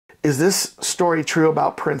is this story true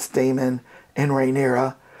about Prince Daemon and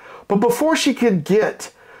Rhaenyra? But before she could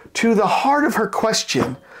get to the heart of her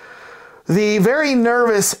question, the very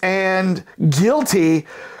nervous and guilty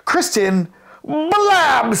Kristen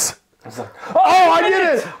blabs. I was like, I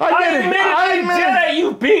did it! I did it!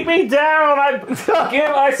 You beat me down! I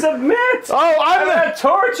submit! I've had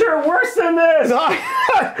torture worse than this!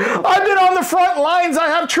 I've been on the front lines, I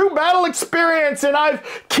have true battle experience, and I've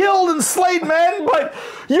killed and slayed men, but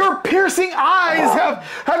your piercing eyes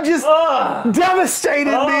have just devastated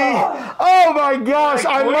me! Oh my gosh,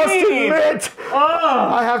 I must admit!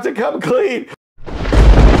 I have to come clean.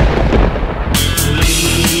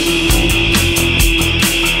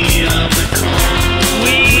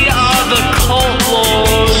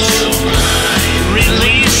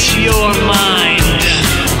 Release your mind.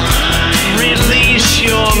 Release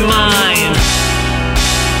your mind.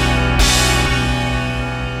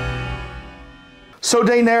 So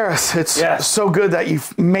Daenerys, it's so good that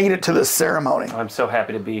you've made it to this ceremony. I'm so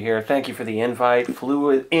happy to be here. Thank you for the invite.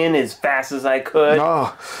 Flew in as fast as I could.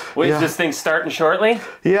 Is this thing starting shortly?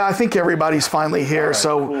 Yeah, I think everybody's finally here. Right,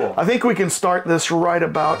 so cool. I think we can start this right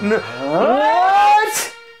about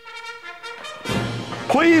What?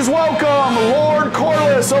 Please welcome Lord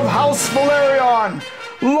Corlys of House Valerion,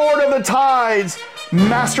 Lord of the Tides,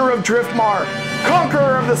 Master of Driftmark,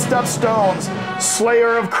 Conqueror of the Stepstones,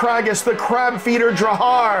 Slayer of Kragus the Crab Feeder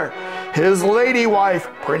Drahar, his lady wife,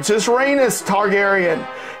 Princess Rhaenys Targaryen,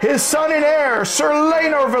 his son and heir, Sir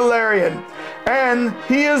Laenor Valerian, and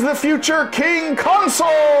he is the future King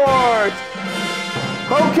Consort!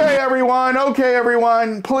 Okay,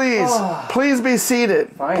 everyone, please be seated.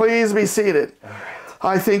 Fine. Please be seated.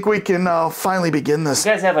 I think we can finally begin this.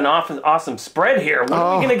 You guys have an awesome spread here. When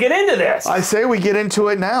are we going to get into this? I say we get into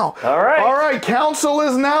it now. All right. All right, council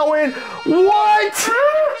is now in. What?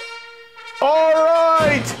 All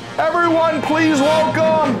right, everyone, please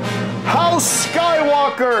welcome House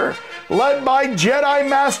Skywalker, led by Jedi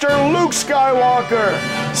Master Luke Skywalker,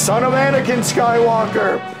 son of Anakin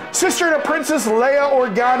Skywalker, sister to Princess Leia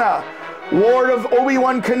Organa, ward of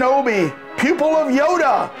Obi-Wan Kenobi, pupil of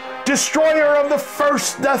Yoda, destroyer of the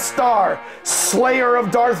first Death Star, slayer of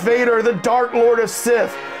Darth Vader, the Dark Lord of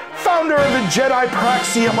Sith, founder of the Jedi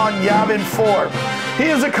Praxium on Yavin 4. He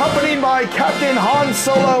is accompanied by Captain Han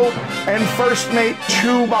Solo and First Mate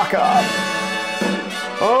Chewbacca.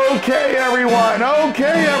 Okay, everyone.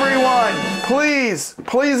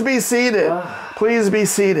 Please be seated. Please be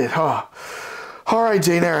seated. All right,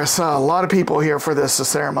 Daenerys, a lot of people here for this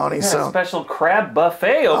ceremony. A special crab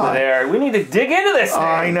buffet over there. We need to dig into this thing.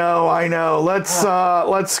 I know. Let's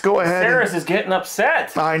go ahead. Sarah's is getting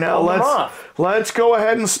upset. I know. Let's go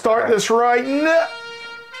ahead and start this right now.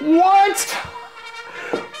 What?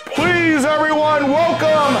 Please, everyone,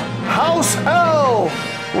 welcome House L,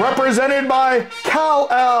 represented by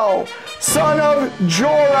Kal-El, son of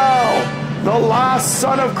Jor-El, the last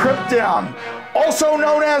son of Krypton, also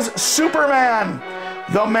known as Superman,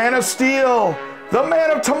 the Man of Steel, the Man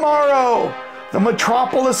of Tomorrow, the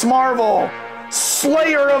Metropolis Marvel,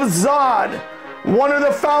 Slayer of Zod, one of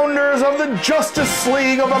the founders of the Justice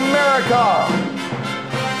League of America.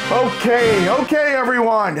 Okay,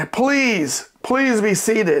 everyone, please be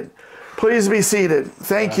seated. Please be seated.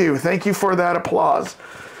 Thank you for that applause.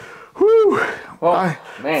 Whew.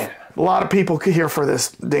 Man. A lot of people here for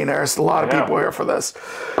this, Daenerys. A lot of people here for this.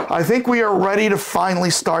 I think we are ready to finally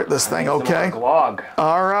start this thing, okay? Glog.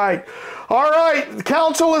 All right. The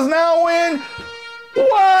council is now in.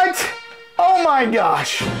 What? Oh my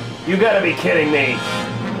gosh. You gotta be kidding me.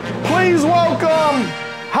 Please welcome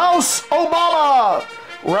House Obama,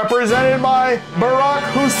 represented by Barack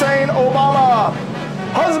Hussein Obama,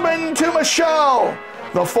 husband to Michelle,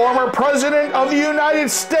 the former president of the United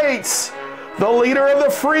States, the leader of the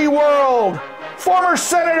free world, former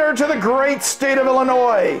senator to the great state of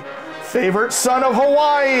Illinois, favorite son of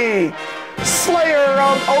Hawaii, slayer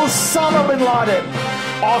of Osama bin Laden,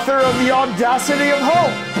 author of The Audacity of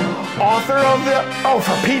Hope, author of the...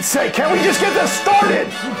 for Pete's sake, can we just get this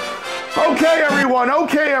started? Okay,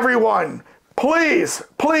 everyone. Please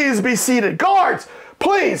be seated. Guards,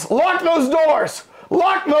 please, lock those doors.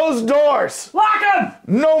 Lock Lock them!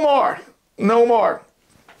 No more.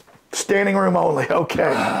 Standing room only.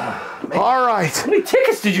 Okay. All right. How many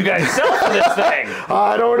tickets did you guys sell for this thing?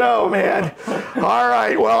 I don't know, man. All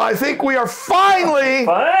right. Well, I think we are finally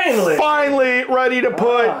ready to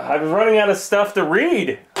put I was running out of stuff to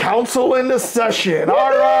read. council into session. All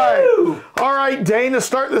right, Dane, to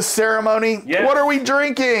start the ceremony. Yes. What are we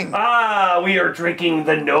drinking? We are drinking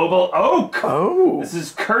the Noble Oak. Oh. This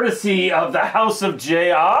is courtesy of the House of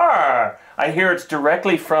JR. I hear it's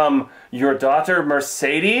directly from your daughter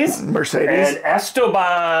Mercedes, and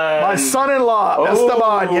Esteban. My son-in-law,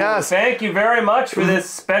 Esteban, yes. Thank you very much for this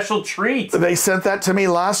special treat. They sent that to me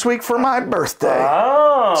last week for my birthday.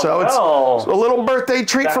 Oh, so it's a little birthday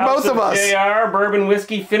treat for both of us. JR bourbon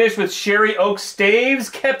whiskey finished with sherry oak staves,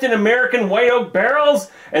 kept in American white oak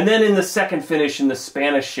barrels, and then in the second finish in the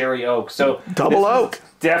Spanish sherry oak. So double oak.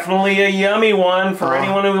 Definitely a yummy one for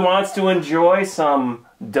anyone who wants to enjoy some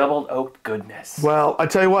double oak goodness. Well, I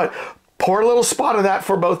tell you what. Pour a little spot of that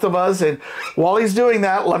for both of us. And while he's doing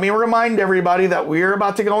that, let me remind everybody that we're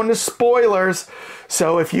about to go into spoilers.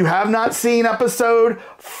 So if you have not seen episode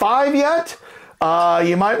 5 yet,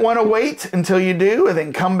 you might want to wait until you do and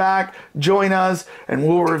then come back, join us, and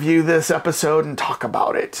we'll review this episode and talk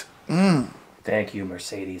about it. Thank you,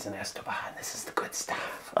 Mercedes and Esteban. This is the good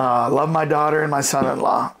stuff. Love my daughter and my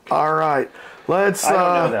son-in-law. All right. Let's... I don't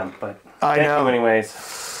know them, but thank you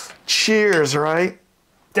anyways. Cheers, right?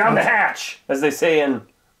 Down the hatch, as they say in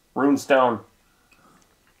Runestone.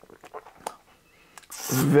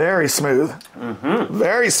 Very smooth.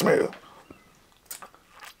 Very smooth.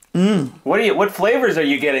 What flavors are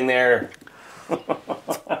you getting there?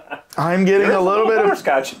 I'm getting a little bit of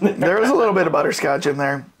butterscotch. There's a little bit of butterscotch in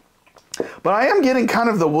there. But I am getting kind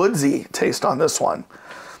of the woodsy taste on this one.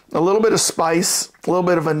 A little bit of spice, a little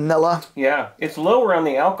bit of vanilla. Yeah, it's lower on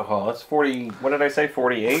the alcohol. It's 40, what did I say,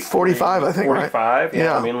 48? 45, I think, 45, right?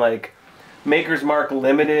 Yeah. I mean, like, Maker's Mark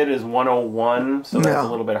Limited is 101, so that's a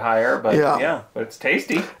little bit higher. But but it's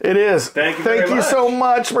tasty. It is. Thank you very much. So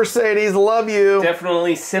much, Mercedes. Love you.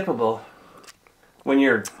 Definitely sippable. When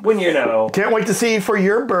you know. Can't wait to see you for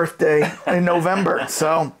your birthday in November.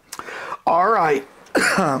 So, all right.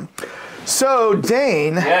 So,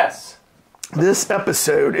 Dane. Yes. This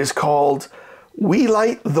episode is called We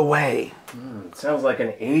Light the Way. It sounds like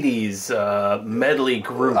an 80s medley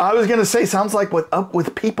group. I was going to say, sounds like Up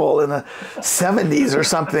With People in the 70s or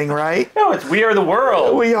something, right? No, it's We Are the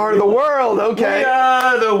World. We Are the World, okay. We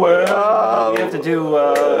Are the World. You have to do,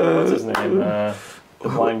 what's his name? The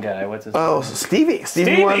blind guy, what's his name? Oh, Stevie.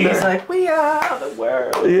 Stevie Wonder. He's like, We Are the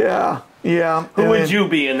World. Yeah, yeah. Who would you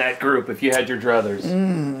be in that group if you had your druthers?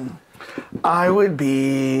 I would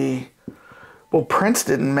be... Well, Prince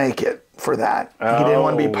didn't make it for that. He didn't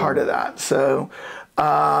want to be part of that. So,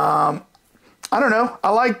 I don't know. I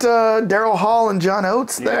liked Daryl Hall and John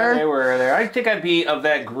Oates there. Yeah, they were there. I think I'd be of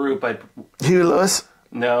that group. Huey Lewis?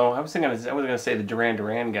 No, I was going to say the Duran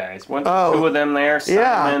Duran guys. Two of them there,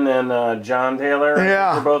 Simon and John Taylor.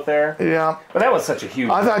 Yeah. Were both there. Yeah. But that was such a huge...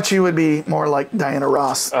 I thought you would be more like Diana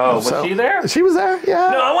Ross. Oh, was she there? She was there,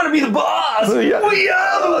 yeah. No, I want to be the boss. Yeah. We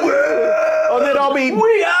are the world. Oh, then I'll be...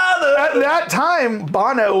 We are the... At that time,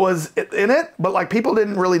 Bono was in it, but like people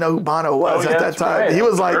didn't really know who Bono was at that time. Right. He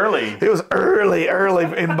was like... Early. He was early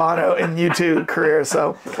in Bono in U2 career,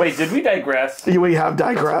 so... Wait, did we digress? We have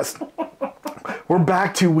digressed. We're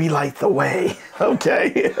back to We Light the Way.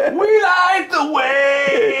 Okay. We light the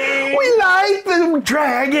way. We light the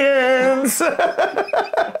dragons. All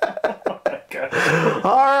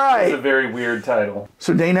right. It's a very weird title.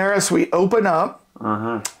 So Daenerys, we open up.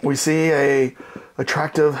 We see a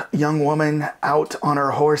attractive young woman out on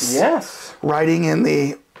her horse. Yes. Riding in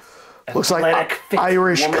the looks like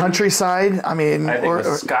Irish countryside. I mean, or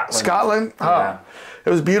Scotland. Scotland. Yeah. It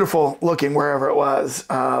was beautiful looking wherever it was,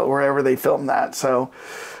 wherever they filmed that. So,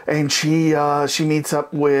 and she meets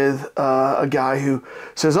up with a guy who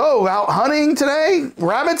says, "Oh, out hunting today?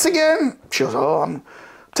 Rabbits again?" She goes, "Oh, I'm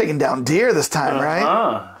taking down deer this time,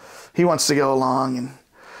 right?" He wants to go along, and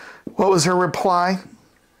what was her reply?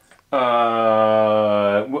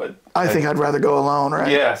 I think I'd rather go alone, right?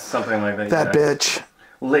 Yes, something like that. That bitch.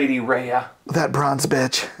 Lady Rhea. That bronze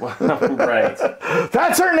bitch. Right.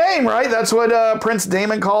 That's her name, right? That's what Prince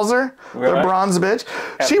Daemon calls her. Right. The bronze bitch.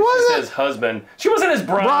 She wasn't his husband. She wasn't as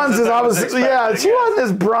bronze as I was expecting. Yeah, she wasn't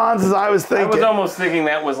as bronze as I was thinking. I was almost thinking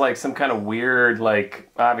that was like some kind of weird,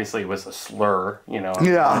 like, obviously it was a slur, you know.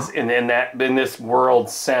 Yeah. In this world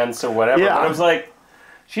sense or whatever. Yeah. But I was like,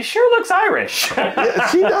 she sure looks Irish. Yeah,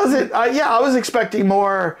 she doesn't. I was expecting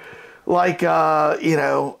more like,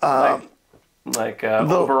 like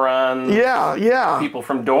Oberon. Yeah. People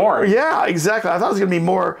from Dorne. Yeah, exactly. I thought it was going to be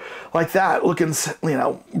more like that, looking,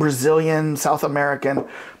 Brazilian, South American.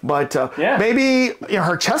 But maybe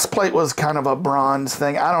her chest plate was kind of a bronze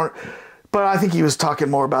thing. But I think he was talking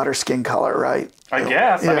more about her skin color, right? I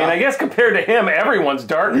guess. Yeah. I mean, I guess compared to him, everyone's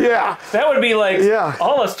darker. Yeah. That would be like,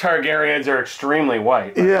 all us Targaryens are extremely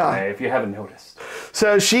white. Yeah. If you haven't noticed.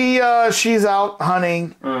 So she's out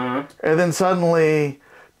hunting, and then suddenly...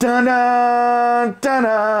 Dun-dun,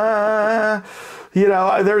 dun-dun. You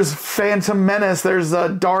know, there's Phantom Menace. There's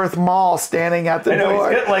Darth Maul standing at the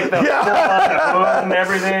door. He's got like the hood and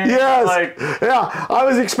everything. Yes. Like, yeah. I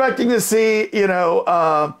was expecting to see,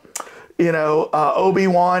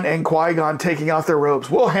 Obi-Wan and Qui-Gon taking off their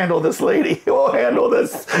robes. We'll handle this, lady. We'll handle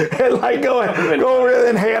this. And like go over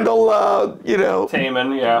and handle,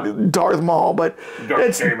 Daemon, yeah. Darth Maul. But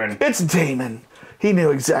Daemon. It's Daemon. He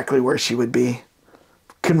knew exactly where she would be.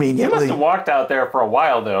 He Conveniently. must have walked out there for a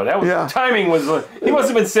while, though. That was timing was. He must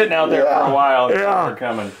have been sitting out there for a while. Yeah,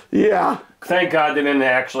 coming. Yeah. Thank God they didn't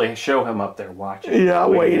actually show him up there watching. Yeah,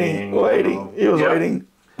 waiting. He was waiting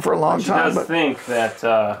for a long time. She does think that.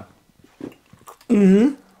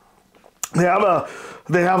 They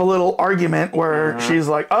have a little argument where she's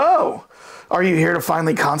like, "Oh, are you here to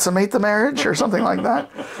finally consummate the marriage?" or something like that.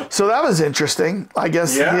 So that was interesting. I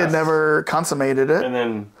guess he had never consummated it. And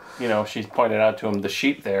then. She's pointed out to him the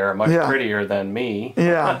sheep there are much prettier than me.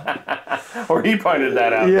 Yeah. Or he pointed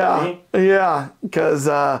that out to me. Yeah, because...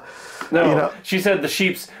 she said the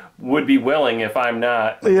sheeps would be willing if I'm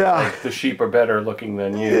not. Yeah. Like, the sheep are better looking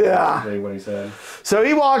than you. Yeah. That's what he said. So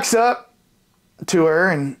he walks up to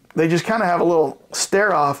her, and they just kind of have a little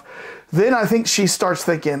stare-off. Then I think she starts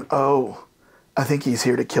thinking, oh, I think he's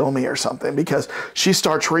here to kill me or something, because she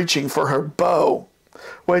starts reaching for her bow,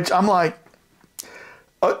 which I'm like...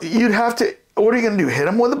 you'd have to, what are you going to do, hit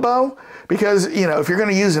him with a bow? Because, if you're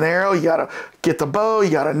going to use an arrow, you got to get the bow,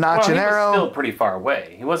 you got to notch an arrow. He was still pretty far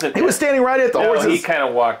away. He wasn't... He was standing right at the horses. He kind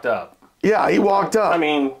of walked up. Yeah, he walked up. I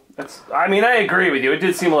mean, I agree with you. It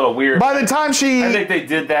did seem a little weird. By the time she... I think they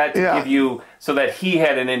did that to give you, so that he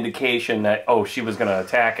had an indication that, she was going to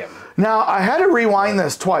attack him. Now, I had to rewind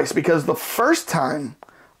this twice, because the first time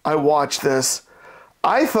I watched this,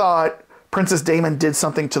 I thought... Princess Daemon did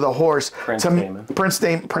something to the horse. Prince Daemon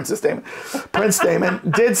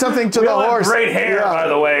did something to the horse. Great hair, by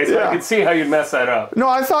the way, so I could see how you'd mess that up. No,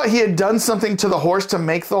 I thought he had done something to the horse to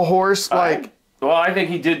make the horse like... Well, I think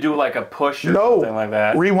he did do like a push or something like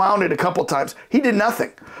that. Rewound it a couple times. He did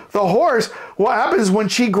nothing. The horse, what happens when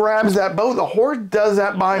she grabs that bow, the horse does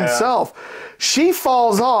that by himself. She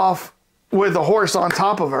falls off with the horse on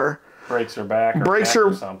top of her. Breaks her back or breaks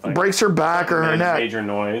her back or her neck. Major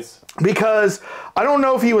noise. Because I don't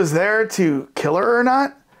know if he was there to kill her or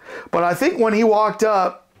not, but I think when he walked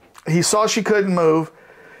up, he saw she couldn't move.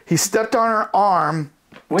 He stepped on her arm.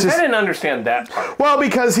 Which I didn't understand that part. Well,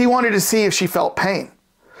 because he wanted to see if she felt pain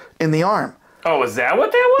in the arm. Oh, is that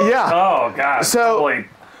what that was? Yeah. Oh, God. So... Holy...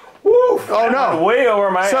 Woof, oh no! Way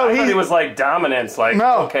over my. So I thought he was like dominance. Like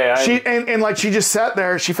no, okay. And like she just sat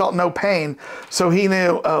there. She felt no pain, so he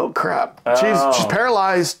knew. Oh crap! She's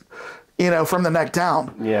paralyzed, from the neck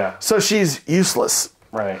down. Yeah. So she's useless.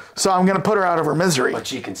 Right. So I'm gonna put her out of her misery. But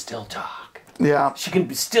she can still talk. Yeah. She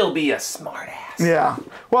can still be a smart ass. Yeah.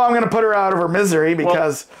 Well, I'm gonna put her out of her misery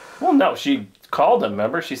because. Well no, she called him.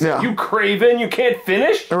 Remember, she said, "You craven, you can't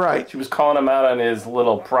finish." Right. She was calling him out on his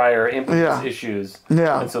little prior impotence issues.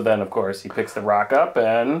 Yeah. And so then, of course, he picks the rock up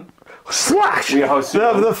and slash.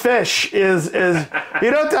 The fish is.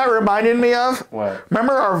 You know what that reminded me of? What?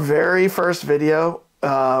 Remember our very first video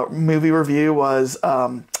movie review was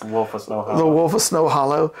Wolf of Snow Hollow. The Wolf of Snow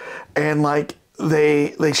Hollow, and like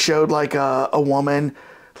they showed like a woman.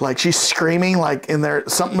 Like she's screaming, like in there,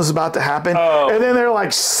 something was about to happen, and then they're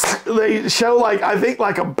like, they show like I think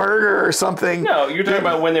like a burger or something. No, you're talking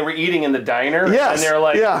about when they were eating in the diner. Yes, and they're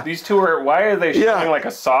like, these two are. Why are they showing like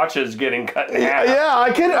a sausage getting cut in half? Yeah,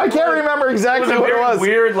 I can't remember exactly what it was.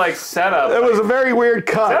 Weird like setup. It was a very weird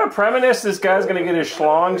cut. Is that a premise? This guy's gonna get his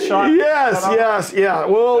schlong shot. Yes, yeah.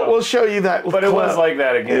 We'll show you that. But it was like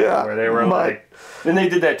that again, where they were like. Then they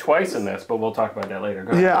did that twice in this, but we'll talk about that later.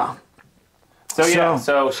 Go ahead. Yeah.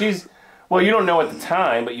 So she's, well, you don't know at the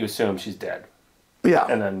time, but you assume she's dead. Yeah.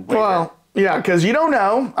 And then yeah, because you don't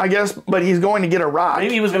know, I guess, but he's going to get a rock.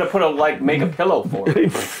 Maybe he was going to put make a pillow for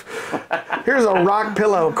her. Here's a rock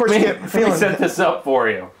pillow. Of course, you get feeling. Let me set this up for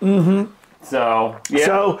you. Mm-hmm. So, yeah.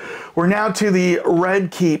 So we're now to the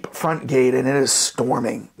Red Keep front gate, and it is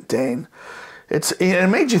storming, Dane. It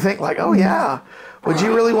made you think like, oh yeah, would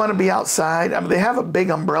you really want to be outside? I mean, they have a big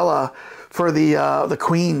umbrella for the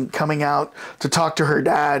queen coming out to talk to her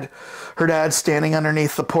dad. Her dad's standing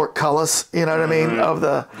underneath the portcullis, you know what I mean, of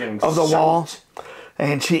the wall.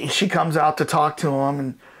 And she comes out to talk to him,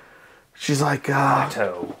 and she's like,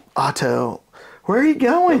 Otto, where are you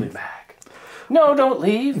going? I'll be back. No, don't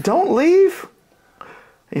leave. Don't leave?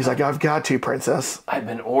 He's like, I've got to, princess. I've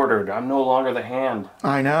been ordered. I'm no longer the hand.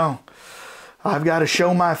 I know. I've got to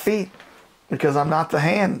show my feet because I'm not the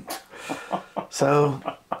hand. So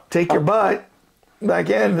take your butt back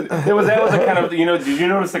in. That was a kind of, did you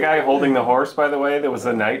notice the guy holding the horse, by the way? There was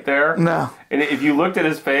a knight there. No. And if you looked at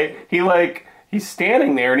his face, he's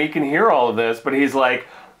standing there and he can hear all of this, but he's like,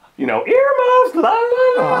 earmuffs, la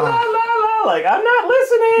la la la la, like, I'm not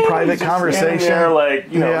listening. Private conversation. There,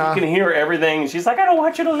 like, you can hear everything. She's like, I don't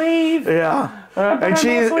want you to leave. Yeah. And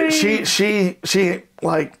she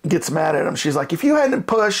like gets mad at him. She's like, if you hadn't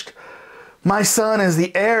pushed my son as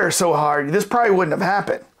the heir so hard, this probably wouldn't have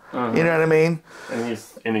happened. You know what I mean?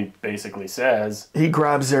 And he basically says, he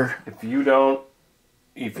grabs her. If you don't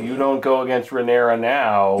go against Rhaenyra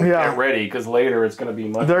now, get ready, because later it's going to be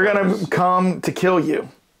much They're worse. going to come to kill you.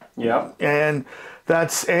 Yep. And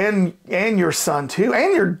that's and your son too,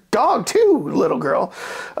 and your dog too, little girl.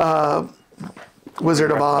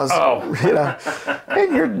 Wizard of Oz. Oh.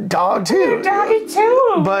 And your dog too. Your doggy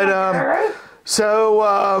too. But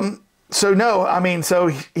so no, I mean, so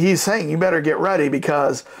he's saying you better get ready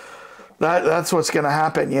because that's what's going to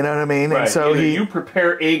happen. You know what I mean? Right. And so either you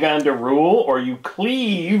prepare Aegon to rule, or you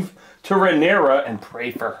cleave to Rhaenyra and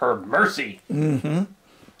pray for her mercy. Mm-hmm.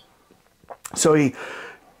 So he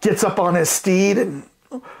gets up on his steed and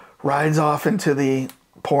rides off into the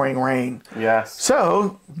pouring rain. Yes.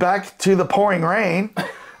 So back to the pouring rain.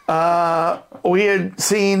 We had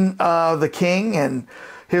seen the king and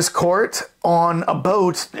his court on a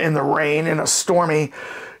boat in the rain in a stormy.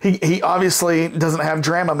 He obviously doesn't have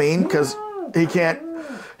Dramamine because he can't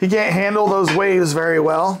handle those waves very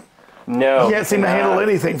well. No. He can't seem to handle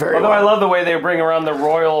anything very well. Although I love the way they bring around the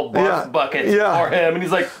royal bucket for him, and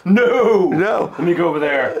he's like, no. Let me go over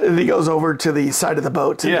there. And he goes over to the side of the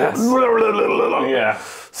boat. Yes. Yeah.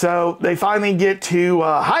 So they finally get to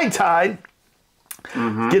high tide.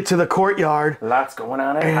 Get to the courtyard. Lots going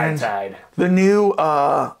on at high tide. The new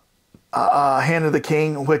Hand of the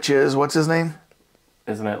King, which is, what's his name?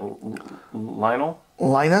 Isn't it Lionel?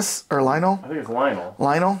 Linus or Lionel? I think it's Lionel.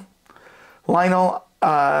 Lionel,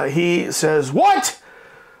 he says, what?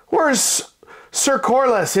 Where's Sir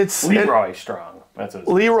Corlys? It's Leroy Strong. That's his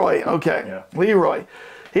Leroy, okay. Yeah. Leroy.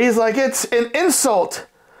 He's like, it's an insult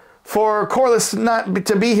for Corlys not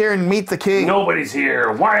to be here and meet the king. Nobody's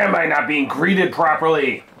here. Why am I not being greeted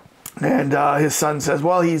properly? And his son says,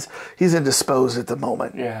 well, he's indisposed at the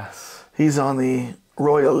moment. Yes. He's on the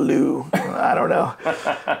Royal Loo. I don't know.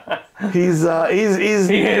 He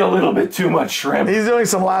ate a little bit too much shrimp. He's doing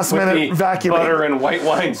some last minute vacuuming. Butter and white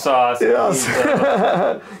wine sauce.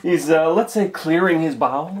 Yes. He's let's say clearing his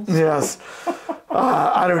bowels. Yes.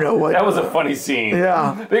 I don't know what. That was a funny scene.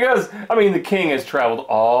 Yeah. Because the king has traveled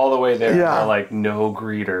all the way there. Yeah. And like no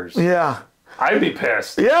greeters. Yeah. I'd be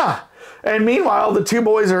pissed. Yeah. And meanwhile, the two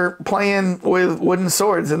boys are playing with wooden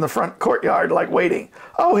swords in the front courtyard, like waiting.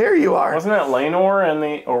 Oh, here you are. Wasn't that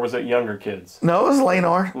Laenor or was it younger kids? No, it was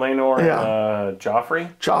Laenor. Laenor and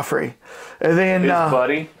Joffrey? Joffrey. And then his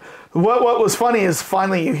buddy. What was funny is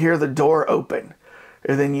finally you hear the door open.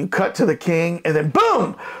 And then you cut to the king, and then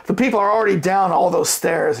boom! The people are already down all those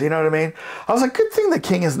stairs, you know what I mean? I was like, good thing the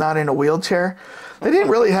king is not in a wheelchair. They didn't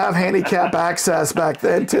really have handicap access back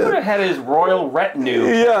then, too. He would have had his royal retinue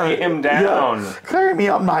carry him down. Yeah. Carry me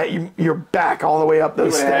up your back all the way up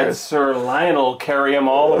those stairs. He would have had Sir Lionel carry him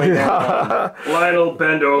all the way down. Lionel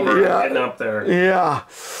bend over and getting up there. Yeah.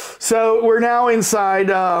 So we're now inside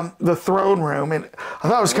the throne room, and I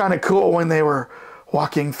thought it was kind of cool when they were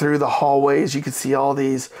walking through the hallways. You could see all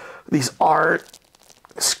these art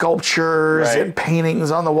sculptures and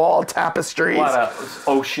paintings on the wall, tapestries. A lot of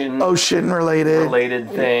ocean related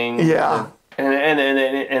things. Yeah. And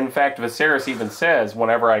in fact, Viserys even says,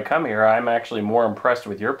 whenever I come here, I'm actually more impressed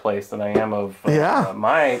with your place than I am of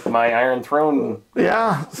my Iron Throne.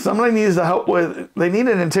 Yeah, somebody needs to help with. They need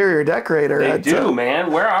an interior decorator. They do,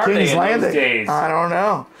 man. Where are King's they in Landing. those days? I don't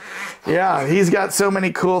know. Yeah, he's got so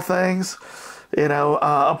many cool things.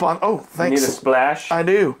 Up on. Oh, thanks. You need a splash? I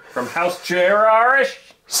do. From House Gerarish?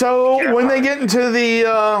 So when they get into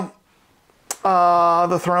the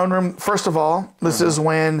throne room, first of all, this is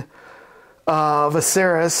when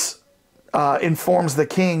Viserys informs the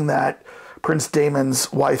king that Prince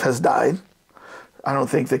Daemon's wife has died. I don't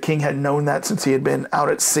think the king had known that since he had been out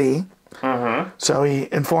at sea. So he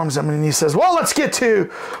informs him and he says, well, let's get to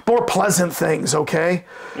more pleasant things, okay?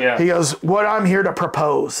 Yeah. He goes, what I'm here to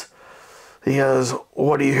propose. He goes,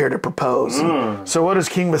 what are you here to propose? So what does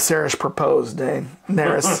King Viserys propose,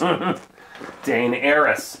 Daenerys?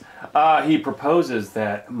 Daenerys. He proposes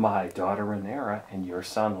that my daughter Rhaenyra and your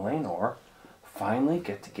son Laenor finally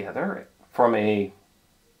get together from a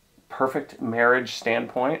perfect marriage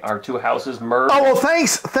standpoint. Our two houses merge. Oh, well,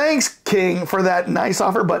 thanks, King, for that nice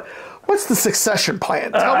offer, but What's the succession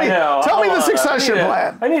plan? Tell me Hold the on. succession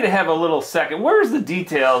plan. I need to have a little second. Where's the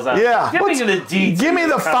details on Yeah. Give me the details. Give me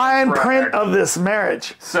the fine print of this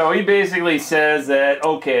marriage. So he basically says that,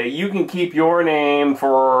 okay, you can keep your name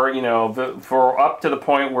for, for up to the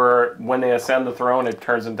point where when they ascend the throne, it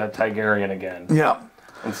turns into Targaryen again. Yeah.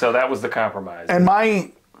 And so that was the compromise. And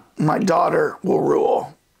my daughter will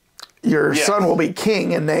rule. Your son will be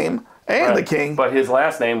king in name and the king. But his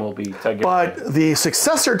last name will be Targaryen. But the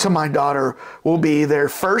successor to my daughter will be their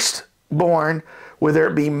firstborn, whether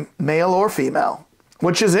it be male or female,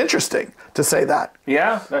 which is interesting to say that.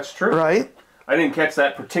 Yeah, that's true. Right? I didn't catch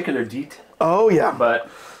that particular detail. Oh, yeah. But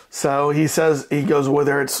so he goes,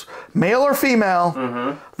 whether it's male or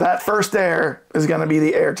female, that first heir is going to be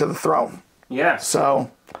the heir to the throne. yes.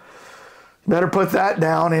 So better put that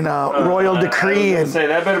down in a royal decree and say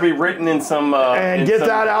that better be written in some and get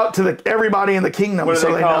that out to everybody in the kingdom. What do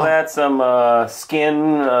so they call know. that? Some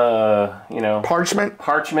skin,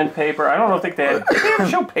 Parchment. paper. I don't think they had. Did they have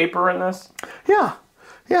show paper in this? Yeah.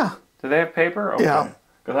 Do they have paper? Okay. Yeah.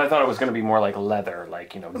 Because I thought it was going to be more like leather,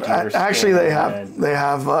 like gator skin. Actually, they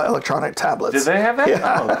have electronic tablets. Did they have that?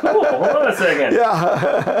 Yeah. Oh, cool. Hold on a second.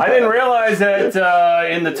 Yeah. I didn't realize that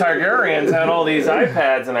in the Targaryens had all these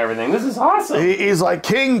iPads and everything. This is awesome. He's like,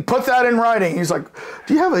 King, put that in writing. He's like,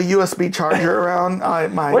 do you have a USB charger around?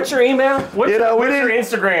 What's your email? What's your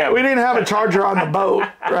Instagram? We didn't have a charger on the boat,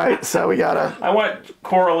 right? So we gotta. I want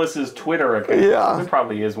Corallus's Twitter account. Yeah. There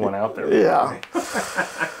probably is one out there. Yeah.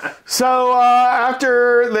 So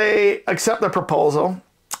after they accept the proposal,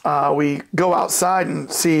 we go outside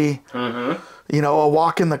and see, a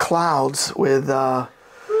walk in the clouds with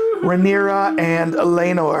Rhaenyra and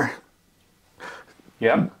Laenor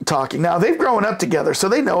talking. Now, they've grown up together, so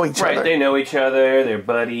they know each other. Right, they know each other, they're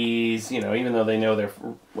buddies, even though they know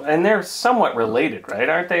and they're somewhat related, right?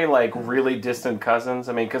 Aren't they, like, really distant cousins?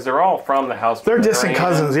 I mean, because they're all from the House. They're distant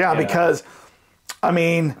cousins, because, I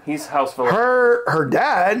mean, he's House her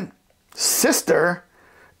dad, sister,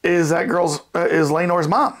 is Laenor's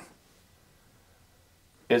mom.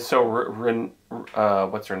 So,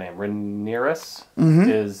 what's her name? Rhaenyra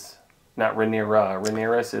is not Rhaenyra.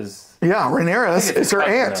 Rhaenyra is. Yeah, Rhaenyra is her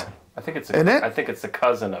aunt. Though. I think it's it? I think it's the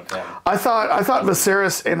cousin of him. I thought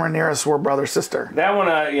Viserys and Rhaenyra were brother sister. That one,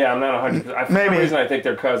 I'm not 100%. For some reason, I think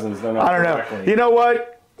they're cousins. They're not. I don't know. You know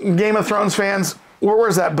what, Game of Thrones fans.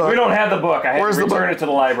 Where's that book? We don't have the book. I had to return it to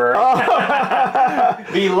the library.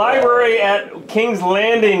 The library at King's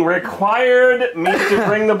Landing required me to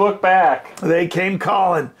bring the book back. They came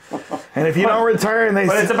calling, and if you don't return,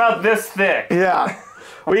 But it's about this thick. Yeah,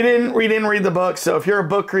 we didn't read the book. So if you're a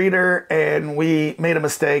book reader and we made a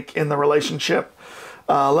mistake in the relationship,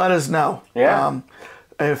 let us know. Yeah.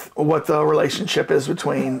 What the relationship is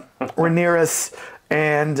between Rhaenyra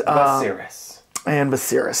and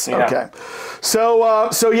Viserys. Yeah. Okay.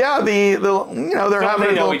 So yeah, they're having.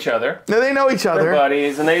 They know each other. They know each other. They're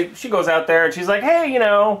buddies, and she goes out there and she's like, "Hey,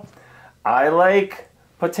 I like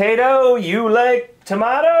potato. You like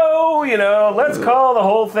tomato. Let's call the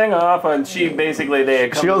whole thing off." And she basically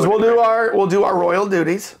She goes, "We'll do our royal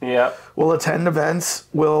duties. Yeah. We'll attend events.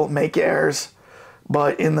 We'll make heirs,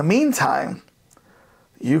 but in the meantime,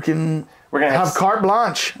 you can have carte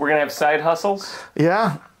blanche. We're gonna have side hustles.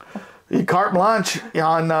 Yeah." Carte blanche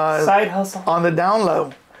on side hustle on the down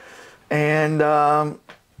low, and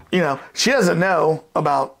she doesn't know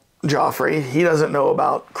about Joffrey. He doesn't know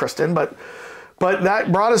about Kristen, but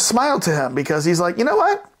that brought a smile to him because he's like, you know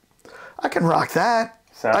what, I can rock that.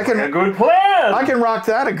 Sounds like a good plan. I can rock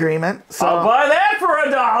that agreement. So I'll buy that for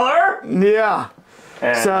 $1. Yeah.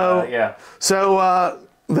 And, So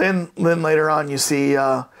then later on you see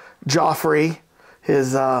Joffrey,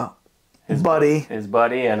 his buddy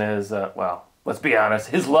and his let's be honest,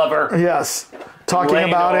 his lover. Yes, talking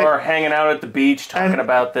about it, or hanging out at the beach talking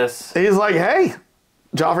about this. He's like, hey,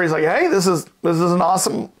 Joffrey's like, hey, this is an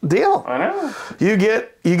awesome deal. I know. You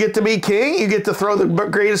get to be king. You get to throw the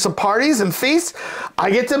greatest of parties and feasts. I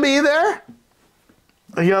get to be there.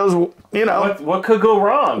 He goes, what could go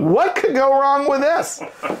wrong? What could go wrong with this?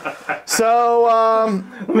 So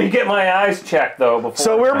let me get my eyes checked though before.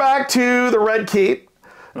 So we're back to the Red Keep.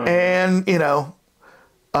 And the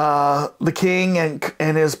king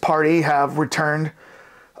and his party have returned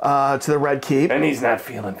to the Red Keep, and he's not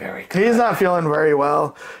feeling very good. He's not feeling very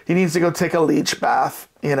well. He needs to go take a leech bath.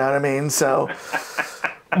 You know what I mean? So,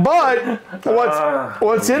 but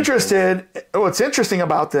what's interesting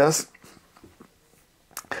about this?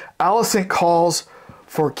 Alicent calls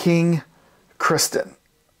for King Kristen,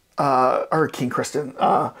 Sir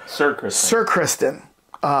Kristen.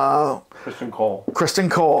 Kristen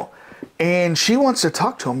Cole. And she wants to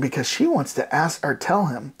talk to him because she wants to ask or tell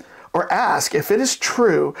him or ask if it is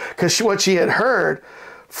true, because what she had heard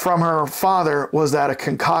from her father was that a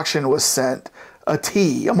concoction was sent, a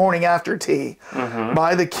tea, a morning after tea,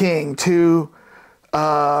 by the king to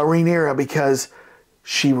Rhaenyra, because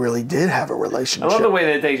she really did have a relationship. I love the way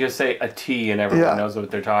that they just say a tea and everyone knows what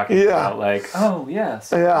they're talking about. Like, oh,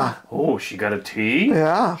 yes. Yeah. Oh, she got a tea?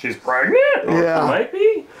 Yeah. She's pregnant? Or Yeah. she might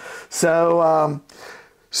be? So,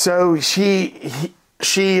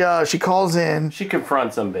 she calls in. She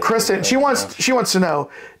confronts him. Kristen, she wants to know,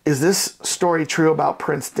 is this story true about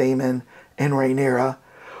Prince Daemon and Rhaenyra?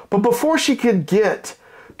 But before she could get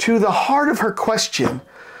to the heart of her question,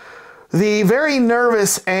 the very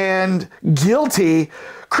nervous and guilty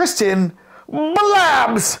Kristen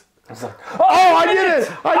blabs. I did it!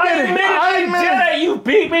 I admit it! You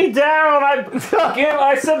beat me down!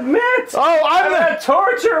 I submit! I'm gonna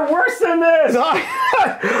torture worse than this!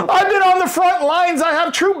 I've been on the front lines, I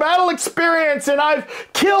have true battle experience, and I've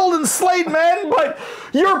killed and slayed men, but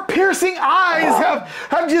your piercing eyes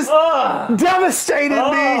have just devastated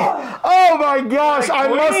me! Oh my gosh, I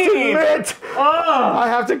must admit! I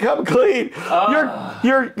have to come clean.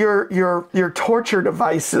 Your torture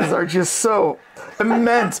devices are just so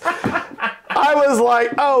immense. I was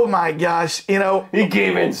like, oh my gosh, He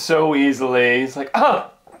gave in so easily. He's like,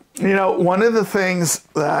 one of the things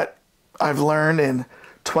that I've learned in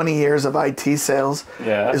 20 years of IT sales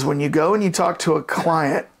is when you go and you talk to a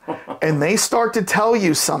client and they start to tell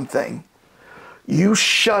you something, you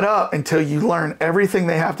shut up until you learn everything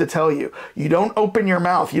they have to tell you. You don't open your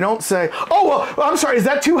mouth. You don't say, oh, well, I'm sorry, is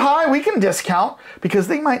that too high? We can discount, because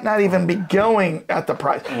they might not even be going at the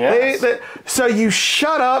price. Yes. So you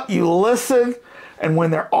shut up, you listen, and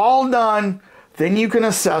when they're all done, then you can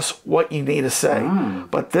assess what you need to say.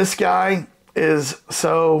 But this guy is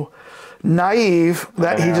so naive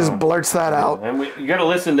that he just blurts that out. And you got to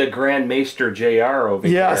listen to Grand Maester JR over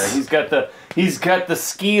here. He's got the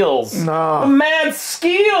skills. The mad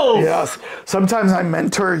skills. Yes. Sometimes I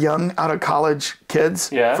mentor young out of college kids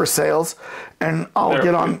for sales, and I'll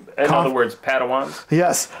get on. In other words, Padawans.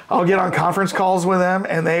 Yes, I'll get on conference calls with them,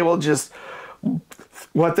 and they will just.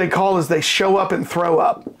 What they call is they show up and throw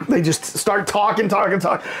up. They just start talking.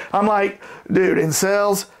 I'm like, dude, in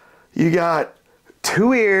sales, you got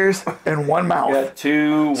 2 ears and 1 mouth. You got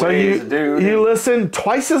 2 ways to do it. You listen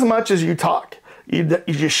twice as much as you talk. You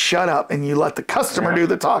just shut up and you let the customer do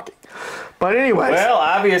the talking. But anyways. Well,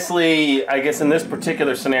 obviously, I guess in this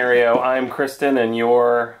particular scenario, I'm Kristen and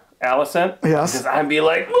you're Allison. Yes. Because I'd be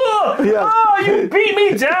like, oh, you beat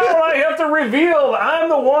me down. I have to reveal I'm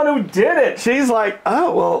the one who did it. She's like,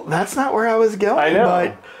 oh, well, that's not where I was going. I know.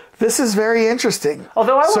 But this is very interesting.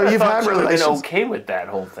 Although I would have thought she would have been okay with that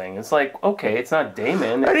whole thing. It's like, okay, it's not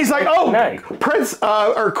Daemon. And he's like, oh, Prince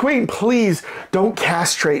or Queen, please don't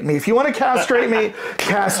castrate me. If you want to castrate me,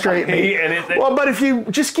 castrate me. Well, but if you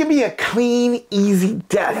just give me a clean, easy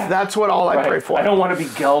death, that's what I pray for. I don't want to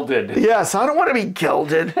be gelded. Yes, I don't want to be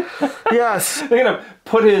gelded. Yes. They're going to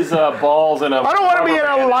put his balls in a... I don't want to be in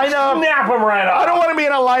a lineup. Snap him right off. I don't want to be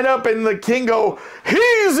in a lineup and the king go,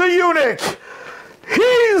 he's a eunuch.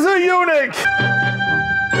 He's a eunuch!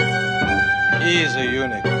 He's a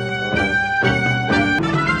eunuch.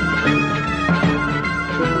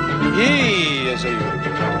 He is a eunuch.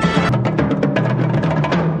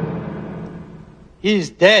 He's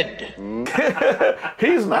dead.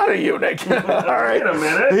 He's not a eunuch. All right. Wait a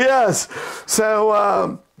minute. Yes.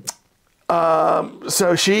 So,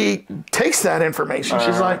 so she takes that information.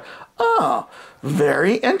 She's like, oh,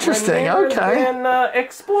 very interesting. Okay. And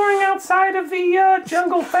exploring outside of the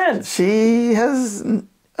jungle fence. She has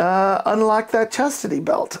unlocked that chastity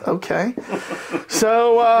belt. Okay.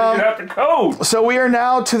 So you have to code. So we are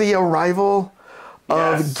now to the arrival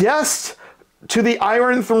of guests to the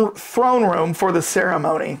Iron Throne Room for the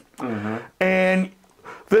ceremony, and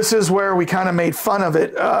this is where we kind of made fun of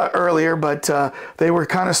it earlier, but they were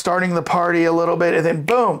kind of starting the party a little bit, and then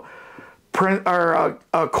boom,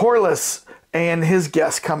 Corlys and his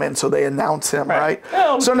guests come in, so they announce him, right?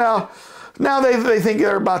 So now they think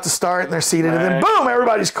they're about to start, and they're seated, and then boom,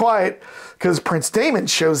 everybody's quiet because Prince Daemon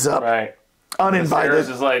shows up, uninvited. Viserys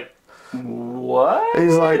is like, what?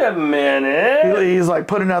 He's like, wait a minute. He's like,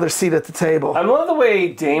 put another seat at the table. I love the way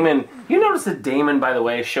Daemon. You notice that Daemon, by the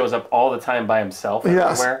way, shows up all the time by himself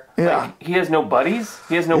everywhere. Yeah. Like, he has no buddies.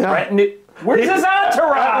 He has no retinue. Where's his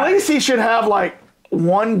entourage? At least he should have like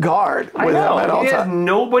one guard with him at all times. He has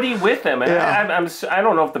nobody with him. And I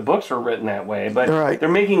don't know if the books were written that way, but they're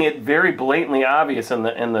making it very blatantly obvious in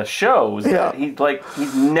the shows that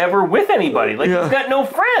he's never with anybody. Like he's got no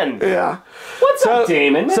friends. Yeah. What's up,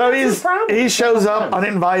 Daemon? So he shows up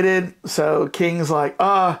uninvited. So King's like,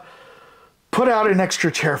 put out an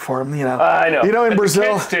extra chair for him, I know. You know, in at Brazil,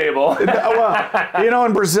 the kids' table. well, you know,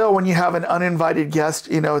 in Brazil, when you have an uninvited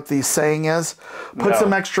guest, you know what the saying is? Put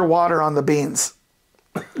some extra water on the beans.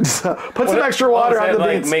 Put some extra water on the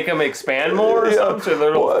beans. Make them expand more or something so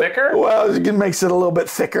they're a little thicker? Well, it makes it a little bit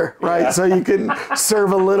thicker, right? Yeah. So you can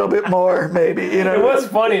serve a little bit more, maybe. You know. It was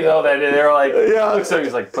funny though that they're like, looks like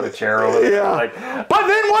he's like, put a chair over there. Yeah. Like, but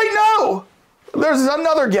then wait, no. There's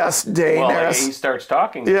another guest, Daenerys. Well, he starts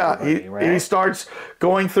talking. To somebody, right? He starts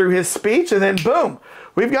going through his speech, and then boom,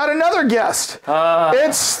 we've got another guest.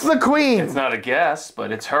 It's the queen. It's not a guest,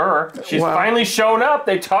 but it's her. She's finally shown up.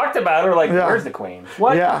 They talked about her. Like, where's the queen?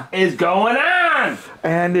 What is going on?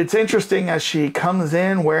 And it's interesting as she comes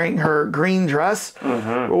in wearing her green dress.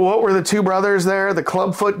 Mm-hmm. What were the two brothers there? The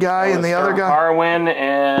clubfoot guy and the other guy? Harwin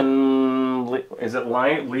and is it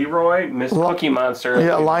Leroy? Miss Cookie Monster.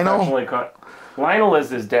 Yeah, Lionel. Lionel is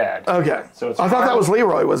his dad. Okay. So it's I thought that was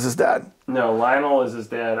Leroy was his dad. No, Lionel is his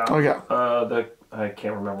dad. Okay. I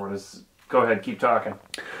can't remember what his. Go ahead, keep talking.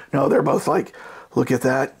 No, they're both like, look at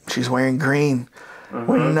that. She's wearing green. Mm-hmm.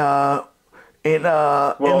 When in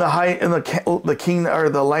the king or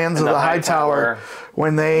the lands of the High Tower,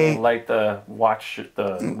 when they light the watch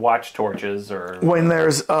torches or when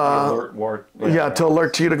there's alert war, to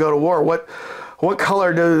alert you to go to war. What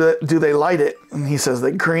color do they light it? And he says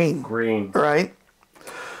that green. Green. Right?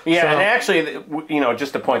 Yeah, so, and actually,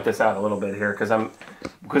 just to point this out a little bit here,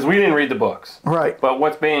 because we didn't read the books. Right. But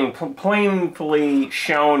what's being plainly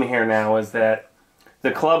shown here now is that the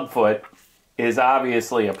clubfoot is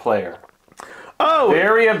obviously a player. Oh.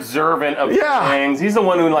 Very observant of things. He's the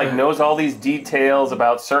one who knows all these details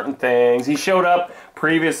about certain things. He showed up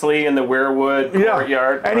previously in the Weirwood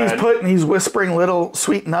courtyard. And he's whispering little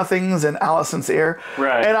sweet nothings in Alicent's ear.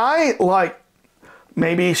 Right. And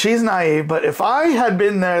maybe she's naive, but if I had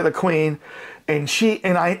been there, the queen, and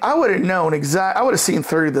I would have known I would have seen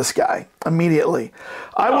through this guy immediately.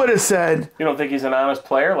 I would have said, you don't think he's an honest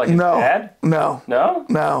player like his dad? No. No?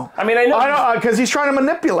 No. I mean, I know. Because he's trying to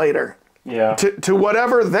manipulate her. Yeah. To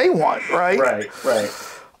whatever they want, right? Right.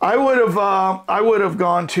 I would have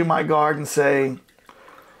gone to my guard and say,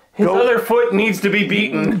 his other foot needs to be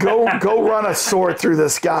beaten. Go run a sword through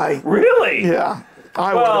this guy. Really? Yeah.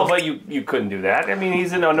 But you couldn't do that. I mean,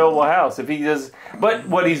 he's in a noble house. If he does, but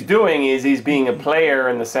what he's doing is he's being a player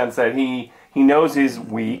in the sense that he knows he's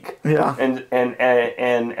weak. Yeah. And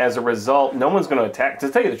as a result, no one's going to attack. To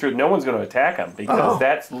tell you the truth, no one's going to attack him because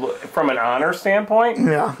that's from an honor standpoint.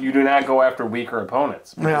 Yeah. You do not go after weaker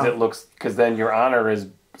opponents because then your honor is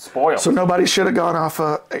spoiled. So nobody should have gone off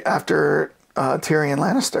after Tyrion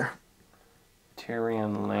Lannister.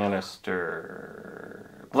 Tyrion Lannister.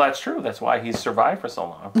 Well, that's true. That's why he's survived for so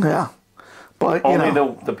long. Yeah. But only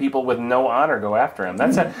the people with no honor go after him.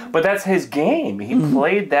 But that's his game. He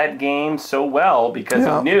played that game so well because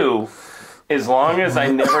he knew as long as I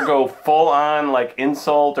never go full on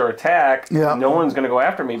insult or attack, no one's going to go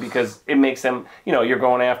after me because it makes them. You're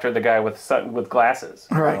going after the guy with glasses.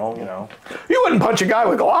 Right. You wouldn't punch a guy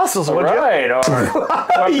with glasses, would you? Right.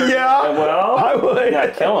 Yeah. Well, I would.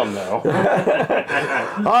 Not kill him though.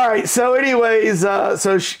 All right. So, anyways,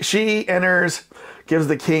 so she enters, gives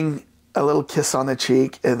the king a little kiss on the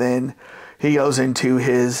cheek, and then he goes into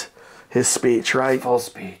his speech, right? Full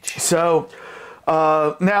speech. So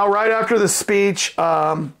now, right after the speech,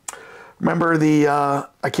 remember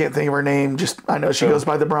I can't think of her name, I know she goes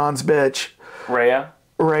by the Bronze Bitch. Rhea,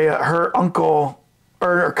 her uncle,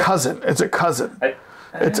 or her cousin. It's a cousin.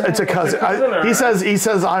 It's a cousin. He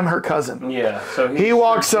says I'm her cousin. Yeah. So he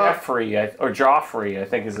walks Joffrey, up. Or Joffrey, I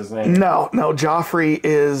think is his name. No, Joffrey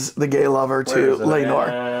is the gay lover to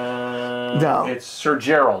Laenor. No, it's Sir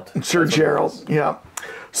Gerald. Sir Gerald. Yeah.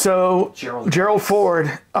 So Gerald Ford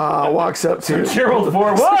walks up to Gerald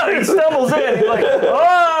Ford. What? He stumbles in. He's like,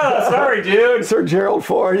 "Oh, sorry, dude." Sir Gerald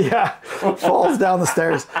Ford, falls down the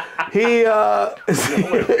stairs. He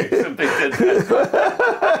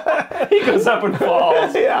he goes up and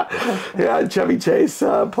falls. Yeah. Chevy Chase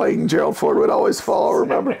playing Gerald Ford would always fall.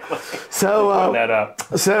 Remember? So that up.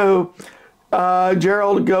 So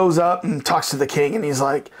Gerald goes up and talks to the king, and he's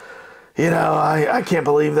like, I can't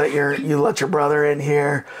believe that you let your brother in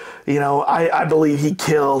here. I believe he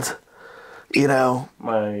killed,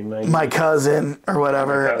 my cousin or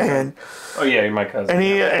whatever. And my cousin.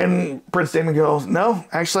 And Prince Daemon goes, no,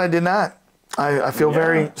 actually I did not. I feel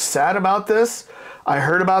very sad about this. I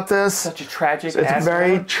heard about this. Such a tragic. It's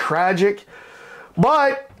very tragic.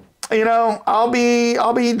 But I'll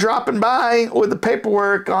be dropping by with the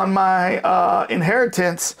paperwork on my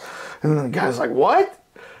inheritance. And the guy's like, what?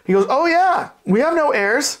 He goes, oh yeah, we have no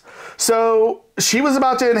heirs. So she was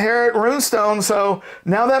about to inherit Runestone, so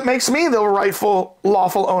now that makes me the rightful,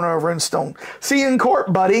 lawful owner of Runestone. See you in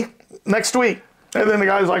court, buddy, next week. And then the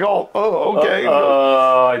guy's like, oh, okay.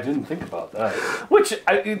 I didn't think about that. Which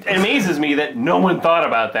it amazes me that no one thought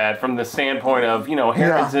about that from the standpoint of,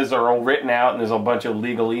 inheritances are all written out and there's a bunch of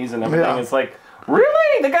legalese and everything. It's like,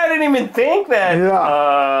 really? The guy didn't even think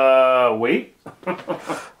that? Wait.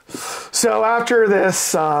 So after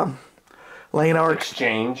this, Laenor...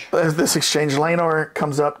 exchange, Laenor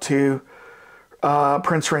comes up to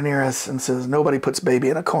Prince Rhaenyra and says, nobody puts baby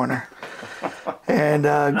in a corner. And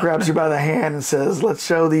grabs you by the hand and says, let's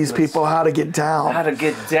show these people how to get down. How to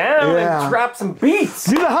get down and drop some beats.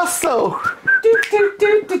 Do the hustle.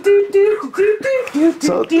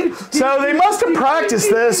 So they must have practiced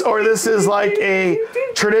this, or this is like a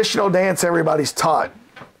traditional dance everybody's taught.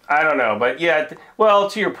 I don't know, but yeah, well,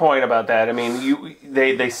 to your point about that, I mean,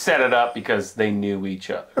 they set it up because they knew each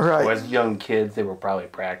other. Right. So as young kids, they were probably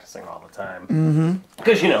practicing all the time.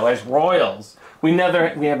 Because, as royals, we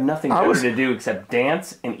have nothing better to do except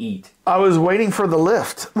dance and eat. I was waiting for the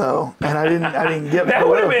lift, though, and I didn't get that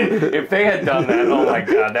would have been, if they had done that, oh my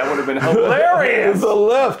God, that would have been hilarious. The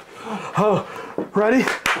lift. Oh, ready?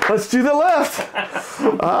 Let's do the lift.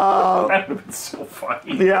 That would have been so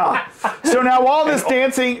funny. Yeah. So now all this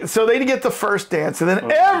dancing, so they get the first dance, and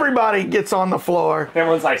then everybody gets on the floor.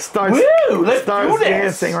 Everyone's like, starts do this.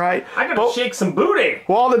 Dancing, right? I gotta shake some booty.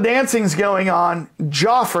 While the dancing's going on,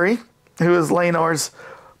 Joffrey, who is Laenor's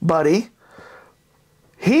buddy,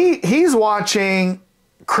 he's watching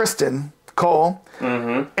Kristen Cole,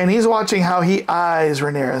 and he's watching how he eyes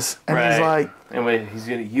Rhaenyra, and he's like, and he's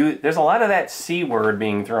gonna use. There's a lot of that C word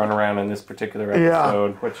being thrown around in this particular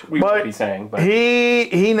episode, which we would be saying. But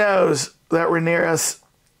he knows that Rhaenyra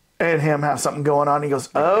and him have something going on. He goes,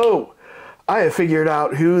 "Oh, I have figured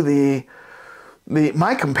out who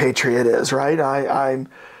my compatriot is. Right? I'm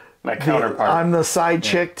my counterpart. I'm the side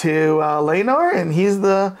chick to Laenor, and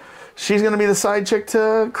she's going to be the side chick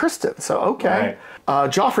to Kristen. So okay." Right.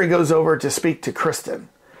 Joffrey goes over to speak to Kristen,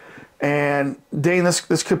 and Dane,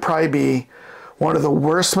 this could probably be one of the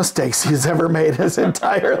worst mistakes he's ever made in his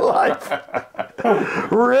entire life.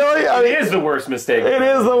 Really? It is the worst mistake. It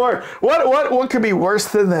is the worst. What could be worse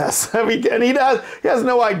than this? I mean, and he has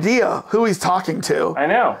no idea who he's talking to. I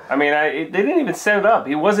know. I mean, they didn't even set it up.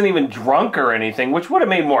 He wasn't even drunk or anything, which would have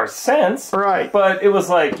made more sense. Right. But it was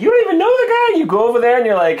like, you don't even know the guy. You go over there and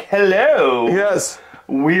you're like, hello. Yes.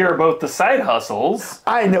 We are both the side hustles.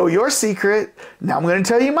 I know your secret. Now I'm going to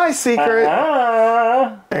tell you my secret.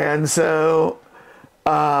 And so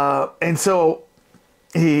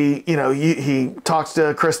he talks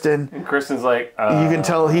to Kristen. And Kristen's like, you can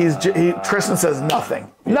tell Kristen says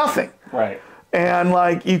nothing. Right. And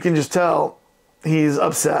like, you can just tell he's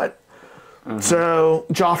upset. So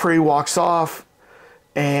Joffrey walks off,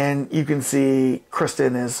 and you can see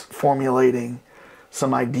Kristen is formulating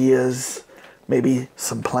some ideas, maybe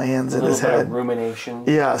some plans in his head. A little bit of rumination.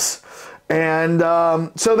 Yes. And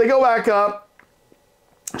so they go back up,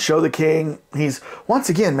 show the king. He's, once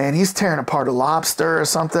again, man, he's tearing apart a lobster or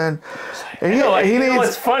something. And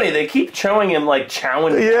it's funny. They keep showing him like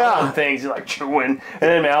chowing things. He's like chewing. And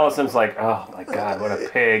then Allison's like, oh my God, what a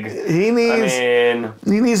pig. He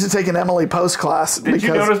needs to take an Emily Post class. Did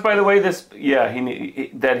you notice, by the way,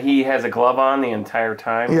 that he has a glove on the entire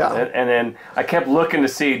time? Yeah. And then I kept looking to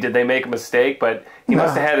see, did they make a mistake? But he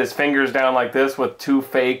must have had his fingers down like this with two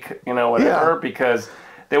fake, whatever, because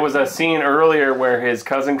there was a scene earlier where his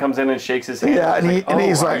cousin comes in and shakes his hand. Yeah, and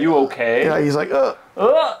he's like, are you okay? Yeah, he's like,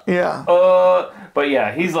 yeah. But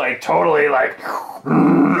yeah, he's like totally like,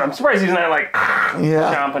 I'm surprised he's not like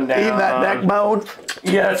chomping down. Eating that neck bone.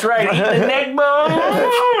 Yeah, that's right. Eating the neck bone.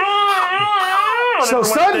 So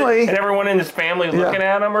suddenly... And everyone in his family looking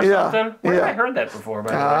at him or something. Where have I heard that before,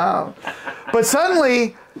 by the way? But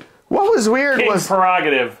suddenly, what was weird King's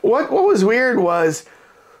prerogative. What was weird was...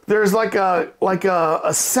 There's like a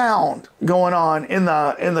sound going on in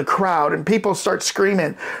the crowd, and people start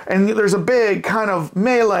screaming, and there's a big kind of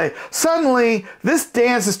melee. Suddenly, this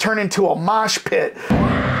dance has turned into a mosh pit.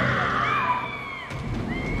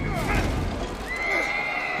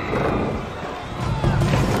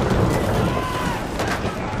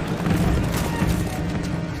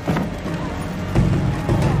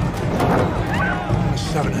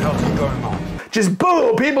 What the hell is going on? Just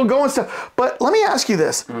boom, people going stuff. But let me ask you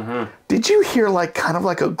this. Did you hear kind of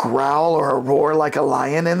like a growl or a roar like a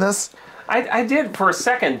lion in this? I did for a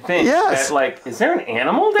second think that, is there an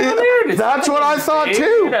animal down there? That's what I thought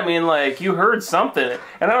too. I mean, you heard something.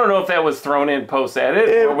 And I don't know if that was thrown in post-edit,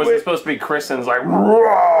 or was it supposed to be Kristen's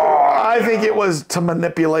roar? I think it was to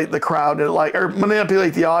manipulate the crowd, or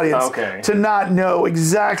manipulate the audience to not know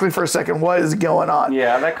exactly for a second what is going on.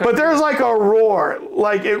 Yeah, that could. But there's like a roar,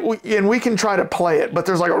 and we can try to play it, but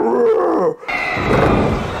there's like a roar.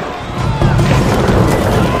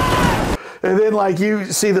 And then like you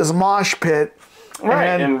see this mosh pit.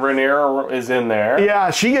 Right, and Rhaenyra is in there.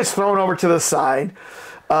 Yeah, she gets thrown over to the side.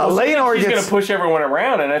 Laenor she's going to push everyone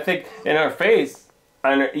around, and I think in her face,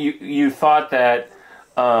 you thought that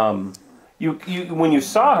when you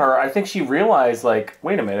saw her, I think she realized, like,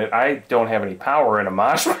 wait a minute, I don't have any power in a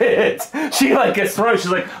mosh pit. She like gets thrown.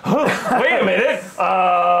 She's like, oh, wait a minute,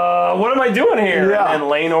 what am I doing here? Yeah. And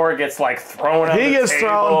Laenor gets like thrown on the table. He gets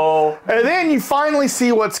thrown, and then you finally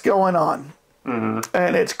see what's going on,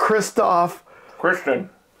 and it's Kristoff.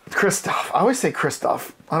 Kristoff. I always say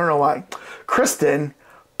Kristoff. I don't know why. Kristen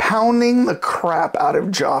pounding the crap out of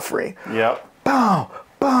Joffrey. Yep. Boom,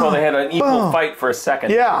 boom. Well, they had an equal fight for a second.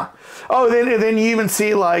 Yeah. Oh, then you even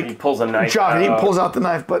see like he pulls a knife. Joffrey, he pulls out the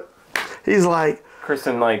knife, but he's like,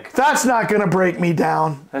 Kristen, like, that's not gonna break me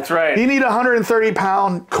down. That's right. You need a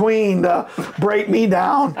 130-pound queen to break me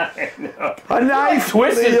down. I know. A knife.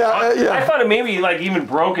 Twisted. Yeah. I thought it maybe like even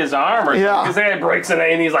broke his arm or something. Because then it breaks it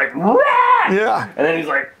and he's like, rah! Yeah. And then he's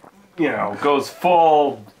like, goes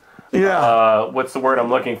full. Yeah. What's the word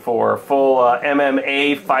I'm looking for? Full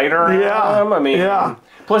MMA fighter. Yeah. I mean. Yeah.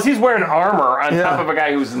 Plus, he's wearing armor on top of a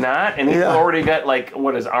guy who's not, and he's already got, like,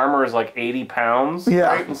 his armor is like 80 pounds,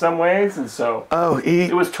 right, in some ways, and so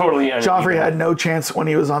it was totally uneven. Joffrey had no chance when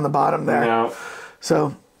he was on the bottom there. No.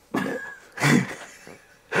 So... okay.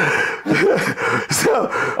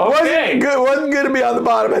 Wasn't good to be on the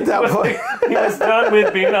bottom at that point. He was done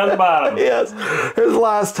with being on the bottom. Yes, his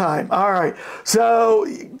last time. All right. So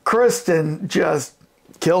Kristen just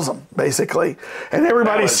kills him basically, and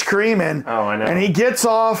everybody's screaming. Oh, I know. And he gets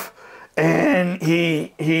off, and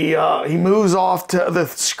he moves off to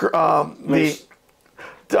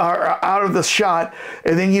out of the shot,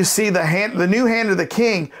 and then you see the new hand of the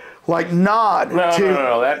king. Like nod. No.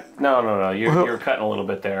 You're cutting a little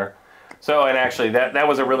bit there. So, and actually, that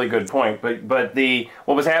was a really good point. But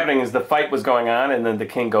what was happening is the fight was going on, and then the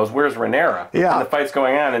king goes, "Where's Rhaenyra?" Yeah. And the fight's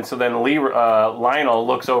going on, and so then Lionel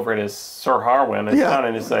looks over at his Sir Harwin, his son,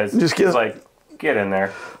 and he says, he's like, "Get in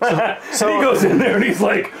there." So he goes in there and he's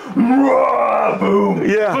like, "Rah, boom,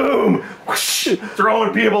 boom, whoosh,"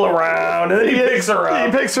 throwing people around, and then he picks her up.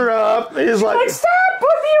 He picks her up. He's like, "Stop! Put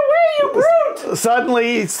me away, you brute!"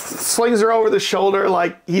 Suddenly, he slings her over the shoulder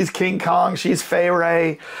like he's King Kong. She's Fay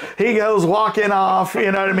Ray. He goes walking off.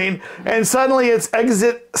 You know what I mean? And suddenly, it's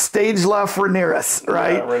exit stage left Rhaenyra,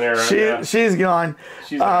 right? Yeah, Rhaenyra. She's gone.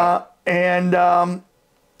 She's gone.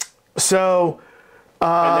 So.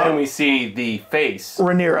 And then we see the face.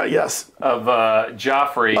 Rhaenyra, yes. Of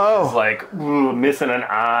Joffrey is like missing an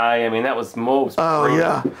eye. I mean, that was most. Oh, brutal.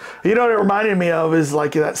 Yeah. You know what it reminded me of is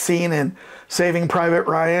like that scene in Saving Private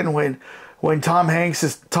Ryan when Tom Hanks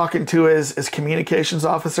is talking to his communications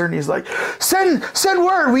officer, and he's like, send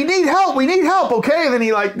word, we need help, okay? And then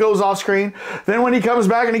he like goes off screen. Then when he comes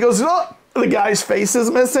back and he goes, oh, the guy's face is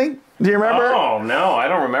missing. Do you remember? Oh, no, I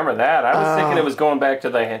don't remember that. I was thinking it was going back to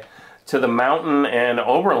the mountain and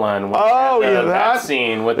Oberlin. That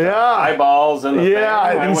scene with the eyeballs and the thing.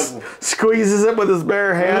 And squeezes it with his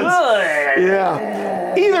bare hands. Yeah.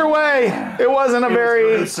 Either way, it wasn't a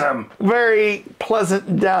very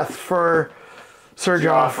pleasant death for Sir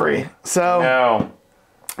Joffrey. So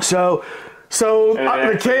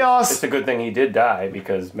the chaos. It's a good thing he did die,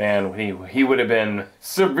 because man, he would have been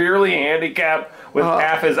severely handicapped with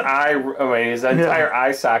half his eye. I mean, his entire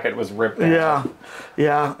eye socket was ripped out.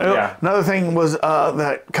 Yeah. Another thing was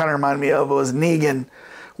that kind of reminded me of was Negan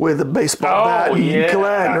with the baseball bat and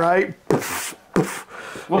Glenn, right?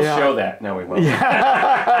 We'll show that. No, we won't.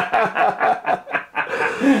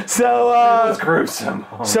 So it was gruesome.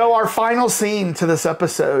 So our final scene to this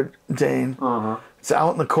episode, Dane, it's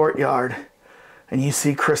out in the courtyard, and you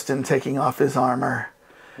see Kristen taking off his armor.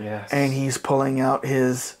 Yes. And he's pulling out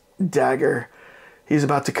his dagger. He's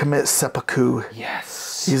about to commit seppuku.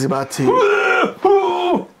 Yes. He's about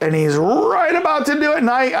to. And he's right about to do it. And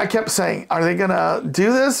I kept saying, are they going to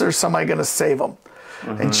do this, or is somebody going to save him?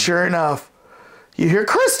 And sure enough, you hear,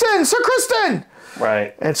 Kristen, Sir Kristen.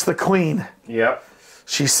 Right. It's the queen. Yep.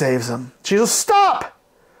 She saves him. She goes, stop.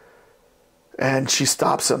 And she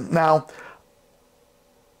stops him. Now,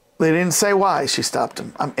 they didn't say why she stopped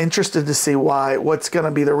him. I'm interested to see what's going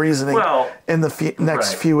to be the reasoning in the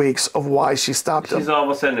next few weeks of why she stopped him. She's all of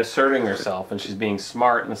a sudden asserting herself, and she's being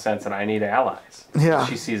smart in the sense that I need allies. Yeah.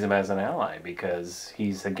 She sees him as an ally because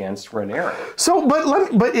he's against Rhaenyra. So,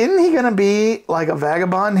 but isn't he going to be like a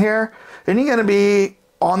vagabond here? Isn't he going to be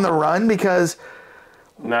on the run because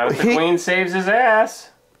not if the queen saves his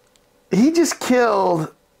ass. He just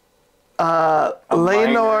killed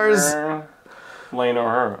Laenor's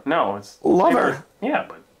Laenor. No, it's lover. Yeah,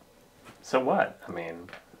 but so what? I mean,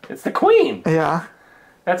 it's the queen. Yeah.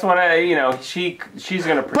 That's what she's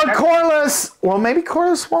going to protect. But Corlys, well, maybe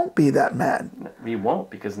Corlys won't be that mad. He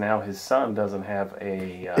won't, because now his son doesn't have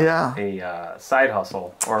a side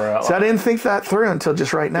hustle or. So I didn't think that through until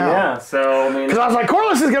just right now. Yeah, so I mean, because I was like,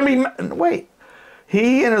 Corlys is going to be. Wait,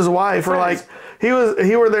 he and his wife were like, he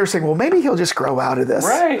were there saying, well, maybe he'll just grow out of this.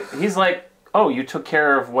 Right. He's like, oh, you took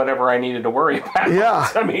care of whatever I needed to worry about. Yeah.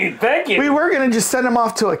 I mean, thank you. We were going to just send him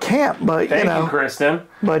off to a camp, but thank you, Kristen.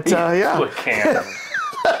 But yeah, to a camp.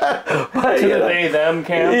 To the they them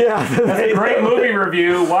camp. Yeah, that's a great movie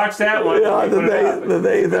review. Watch that one. Yeah, the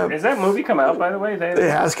they them. Has that movie come out, by the way? It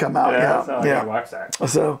has come out. Yeah, so yeah. Watch that.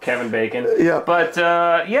 So Kevin Bacon. Yeah, but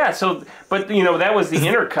So, but that was the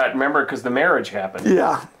intercut. Remember, because the marriage happened.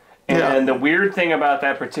 Yeah. And the weird thing about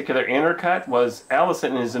that particular intercut was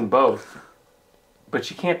Alicent is in both, but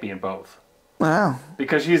she can't be in both. Wow.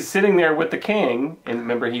 Because she's sitting there with the king, and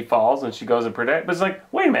remember he falls, and she goes and protect. But it's like,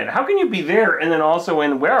 wait a minute, how can you be there and then also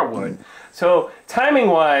in Weirwood? So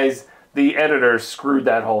timing-wise, the editor screwed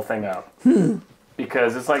that whole thing up.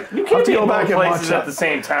 Because it's like you can't be in both places at the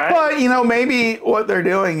same time. But maybe what they're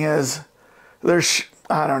doing is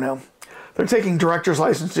I don't know. They're taking director's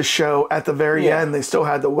license to show at the very end they still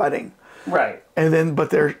had the wedding. Right. And then,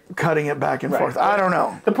 but they're cutting it back and forth. I don't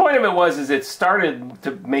know. The point of it is it started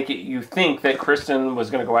to make you think that Kristen was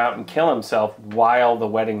going to go out and kill himself while the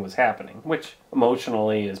wedding was happening, which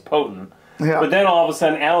emotionally is potent. Yeah. But then all of a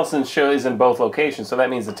sudden, Alicent's show is in both locations, so that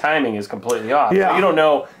means the timing is completely off. Yeah. So you don't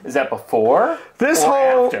know, is that before or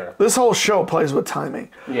after? This whole show plays with timing.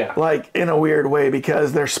 Yeah. Like, in a weird way,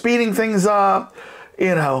 because they're speeding things up.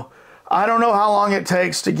 I don't know how long it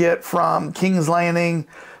takes to get from King's Landing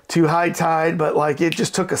to High Tide, but it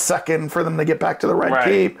just took a second for them to get back to the Red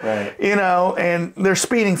Keep. Right. And they're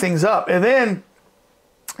speeding things up. And then,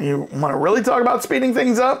 you want to really talk about speeding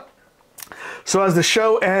things up? So as the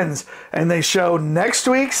show ends and they show next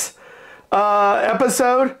week's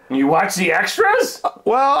episode. You watch the extras?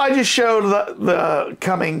 Well, I just showed the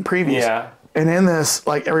coming previews. Yeah. And in this,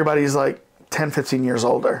 everybody's 10, 15 years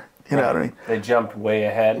older. You know what I mean? They jumped way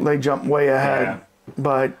ahead. Yeah.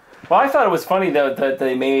 But... Well, I thought it was funny, though, that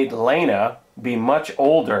they made Laena be much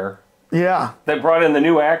older. Yeah. They brought in the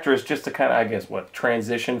new actress just to kind of, I guess,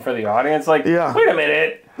 transition for the audience. Wait a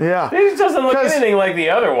minute. Yeah. This doesn't look anything like the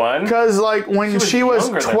other one. Because, when she was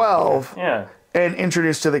 12 and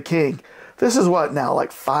introduced to the king, this is what now,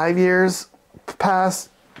 5 years past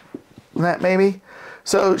that, maybe?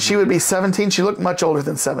 So she would be 17. She looked much older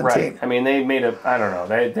than 17. Right. I mean, they made I don't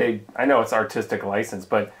know. I know it's artistic license,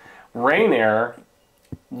 but Rhaenyra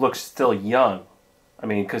looks still young. I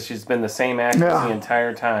mean, because she's been the same actress the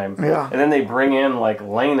entire time. Yeah. And then they bring in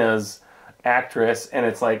Laena's actress, and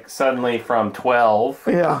it's suddenly from 12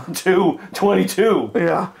 to 22.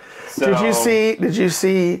 Yeah. So, did you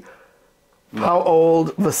see how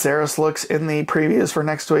old Viserys looks in the previews for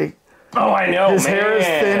next week? Oh, I know. His hair is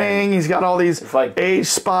thinning. He's got all these age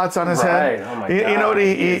spots on his head. Oh my God. You know what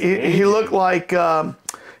he looked like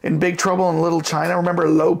in Big Trouble in Little China? Remember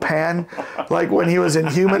Lo Pan? When he was in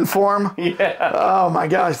human form? Yeah. Oh my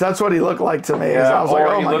gosh, that's what he looked like to me. Yeah, I was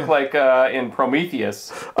he looked like in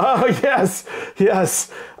Prometheus. Oh yes.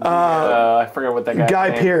 I forget what that Guy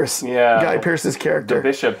name. Pearce. Yeah. Guy Pearce's character. The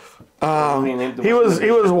bishop. He was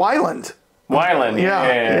Wyland.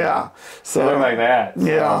 Yeah. So something like that.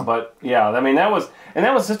 Yeah. But I mean that was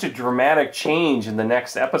such a dramatic change in the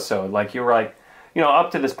next episode. You were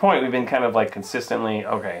up to this point we've been kind of consistently,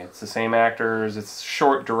 it's the same actors, it's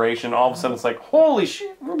short duration. All of a sudden it's holy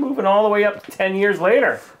shit, we're moving all the way up to 10 years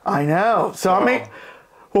later. I know. So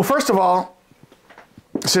well, first of all,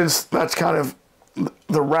 since that's kind of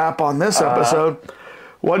the wrap on this episode,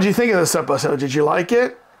 what did you think of this episode? Did you like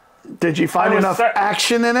it? Did you find enough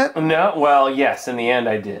action in it? No. Well, yes. In the end,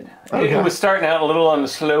 I did. Okay. It was starting out a little on the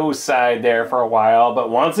slow side there for a while,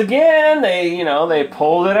 but once again, they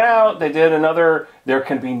pulled it out. They did another. There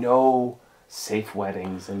can be no safe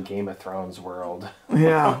weddings in Game of Thrones world.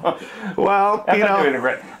 Yeah. Well,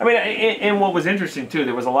 I mean, and what was interesting too,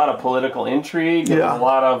 there was a lot of political intrigue. There was a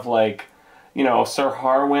lot of Sir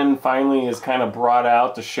Harwin finally is kind of brought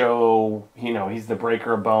out to show, he's the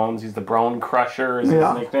breaker of bones. He's the bone crusher is his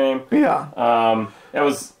nickname. Yeah. There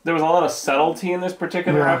was a lot of subtlety in this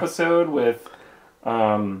particular episode with,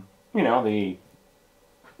 the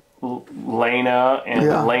Laena and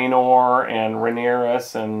Laenor and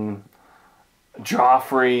Rhaenyra and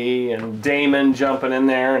Joffrey and Daemon jumping in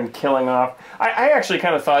there and killing off. I actually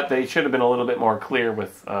kind of thought they should have been a little bit more clear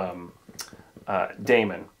with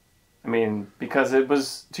Daemon. I mean, because it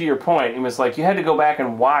was, to your point, it was like you had to go back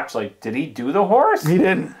and watch, like, did he do the horse? He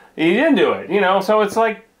didn't. He didn't do it, so it's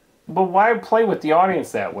like, but why play with the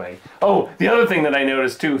audience that way? Oh, the other thing that I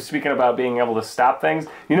noticed, too, speaking about being able to stop things,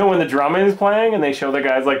 when the drum is playing and they show the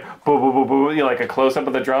guys, like, boo, boo, boo, boo, like a close-up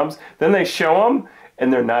of the drums, then they show them,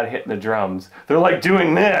 and they're not hitting the drums. They're, like,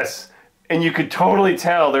 doing this, and you could totally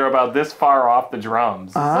tell they're about this far off the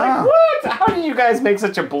drums. It's like, what? How did you guys make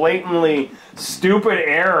such a blatantly stupid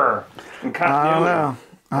error in continuity?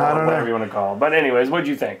 I don't know. Whatever you want to call it. But anyways, what'd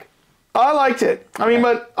you think? I liked it. I mean,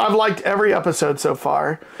 but I've liked every episode so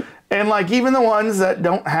far. And, like, even the ones that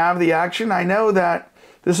don't have the action, I know that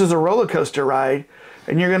this is a roller coaster ride,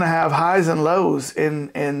 and you're going to have highs and lows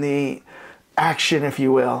in the action, if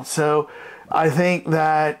you will. So I think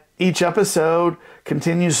that each episode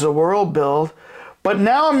continues the world build. But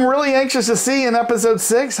now I'm really anxious to see in episode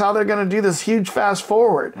 6 how they're going to do this huge fast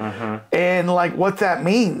forward and, like, what that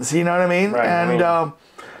means. You know what I mean? Right, and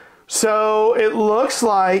so it looks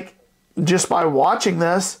like, just by watching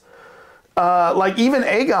this, like even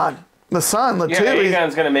Aegon, the son,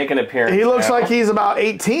 Aegon's going to make an appearance. He looks like he's about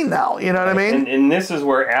 18 now. You know what I mean? And this is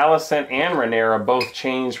where Alicent and Rhaenyra both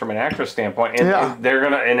changed from an actress standpoint. And they're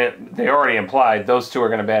gonna, they already implied those two are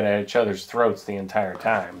going to bat at each other's throats the entire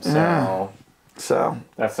time. So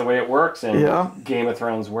that's the way it works in Game of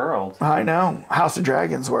Thrones world. I know. House of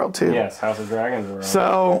Dragons world too. Yes, House of Dragons world.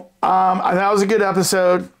 So that was a good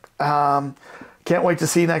episode. Can't wait to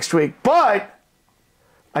see next week. But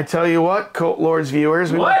I tell you what, Cult Lords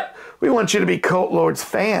viewers, we want you to be Cult Lords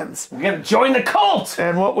fans. We got to join the cult.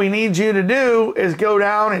 And what we need you to do is go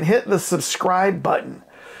down and hit the subscribe button.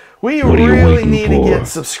 We really need to get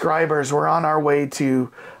subscribers. We're on our way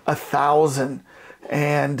to 1,000,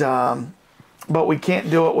 and but we can't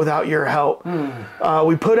do it without your help.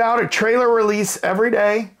 We put out a trailer release every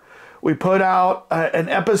day. We put out an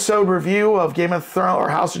episode review of Game of Thrones or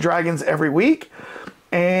House of Dragons every week.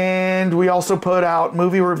 And we also put out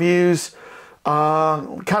movie reviews,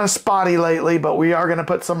 kind of spotty lately, but we are going to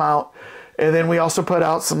put some out. And then we also put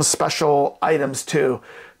out some special items too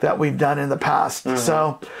that we've done in the past.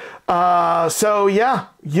 So yeah,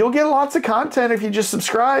 you'll get lots of content if you just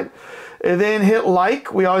subscribe. And then hit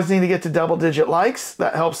like. We always need to get to double-digit likes.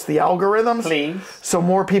 That helps the algorithms. Please. So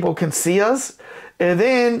more people can see us. And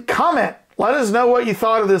then comment. Let us know what you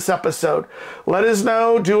thought of this episode. Let us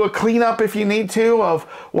know. Do a cleanup if you need to of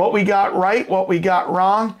what we got right, what we got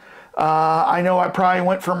wrong. I know I probably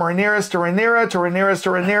went from Rhaenyra to Rhaenyra to Rhaenyra to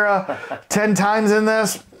Rhaenyra 10 times in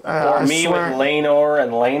this. Or me with Laenor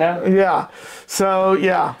and Lena. Yeah. So,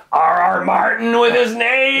 yeah. R.R. Martin with his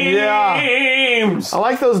names. Yeah. I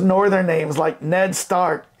like those northern names like Ned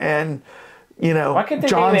Stark and, why can't they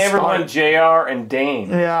John name Stark. everyone J.R. and Dane?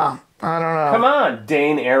 Yeah. I don't know. Come on,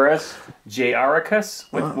 Dane Eris, J.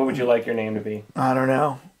 Aricus. What would you like your name to be? I don't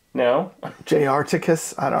know. No? J.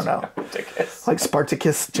 Articus? I don't know. Articus. Like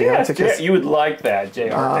Spartacus, J. Articus. You would like that, J.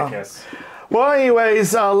 Articus. Well,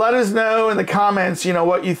 anyways, let us know in the comments,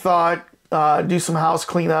 what you thought. Do some house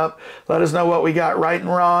cleanup. Let us know what we got right and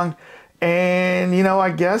wrong. And, I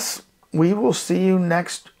guess we will see you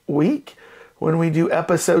next week when we do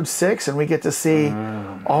episode 6 and we get to see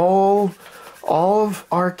all of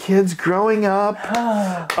our kids growing up.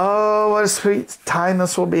 Oh, what a sweet time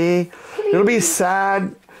this will be. It'll be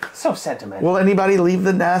sad. So sentimental. Will anybody leave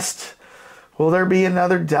the nest? Will there be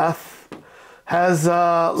another death? Has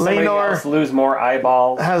Laenor lose more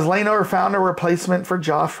eyeballs? Has Laenor found a replacement for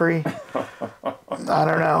Joffrey? I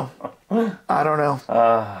don't know.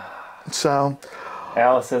 So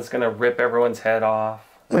Alicent's gonna rip everyone's head off.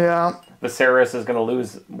 Yeah. Viserys is gonna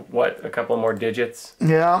lose a couple more digits.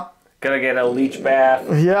 Yeah. Gonna get a leech bath.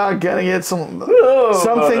 Yeah, gonna get some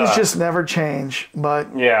things just never change. But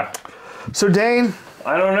yeah. So Dane,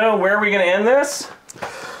 I don't know. Where are we gonna end this?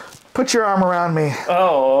 Put your arm around me.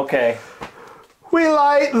 Oh, okay. We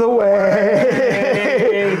light the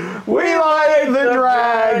way. We light the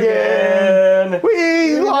dragon.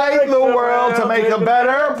 We light the world to make a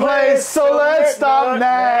better place. So let's stop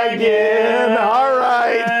nagging. All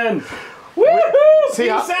right. Woohoo! Peace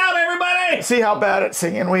out, everybody. See how bad at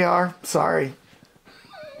singing we are? Sorry.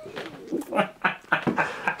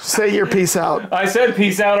 Say your peace out. I said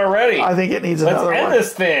peace out already. I think it needs another one. Let's end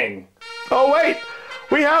this thing. Oh, wait.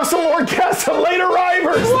 We have some more guests and late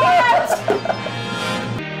arrivers. What?